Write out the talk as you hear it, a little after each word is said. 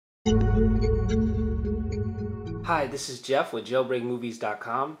Hi, this is Jeff with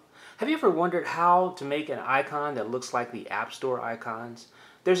jailbreakmovies.com. Have you ever wondered how to make an icon that looks like the App Store icons?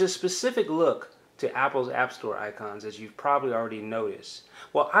 There's a specific look to Apple's App Store icons, as you've probably already noticed.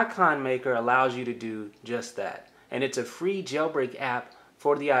 Well, IconMaker allows you to do just that, and it's a free jailbreak app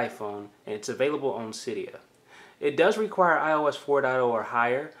for the iPhone, and it's available on Cydia. It does require iOS 4.0 or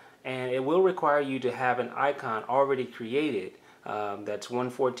higher, and it will require you to have an icon already created that's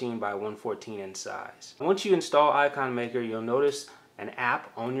 114 by 114 in size. Once you install IconMaker, you'll notice an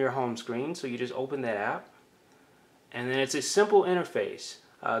app on your home screen, so you just open that app, and then it's a simple interface.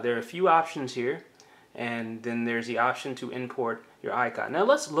 There are a few options here, and then there's the option to import your icon. Now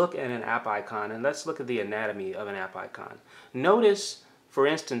let's look at an app icon, and let's look at the anatomy of an app icon. Notice, for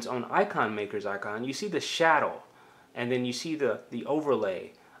instance, on IconMaker's icon, you see the shadow, and then you see the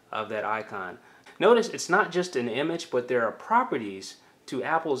overlay of that icon. Notice it's not just an image, but there are properties to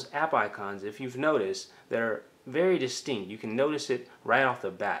Apple's app icons, if you've noticed, that are very distinct. You can notice it right off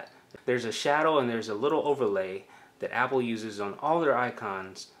the bat. There's a shadow and there's a little overlay that Apple uses on all their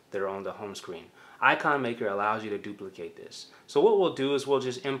icons that are on the home screen. IconMaker allows you to duplicate this. So what we'll do is we'll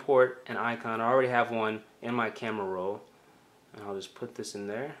just import an icon. I already have one in my camera roll, and I'll just put this in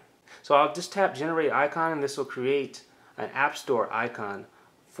there. So I'll just tap Generate Icon, and this will create an App Store icon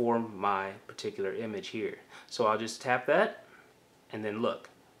for my particular image here. So I'll just tap that, and then look.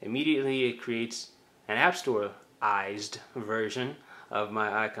 Immediately it creates an App Store-ized version of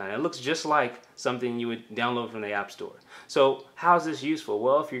my icon. It looks just like something you would download from the App Store. So how is this useful?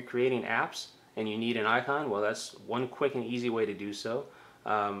 Well, if you're creating apps and you need an icon, well, that's one quick and easy way to do so.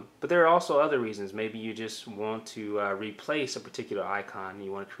 But there are also other reasons. Maybe you just want to replace a particular icon.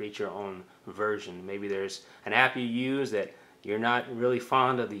 You want to create your own version. Maybe there's an app you use that you're not really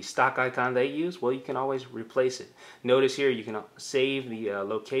fond of the stock icon they use. Well, you can always replace it. Notice here you can save the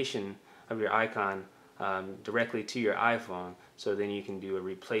location of your icon directly to your iPhone, so then you can do a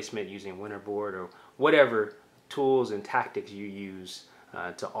replacement using Winterboard or whatever tools and tactics you use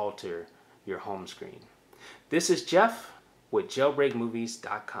to alter your home screen. This is Jeff with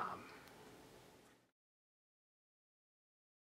jailbreakmovies.com.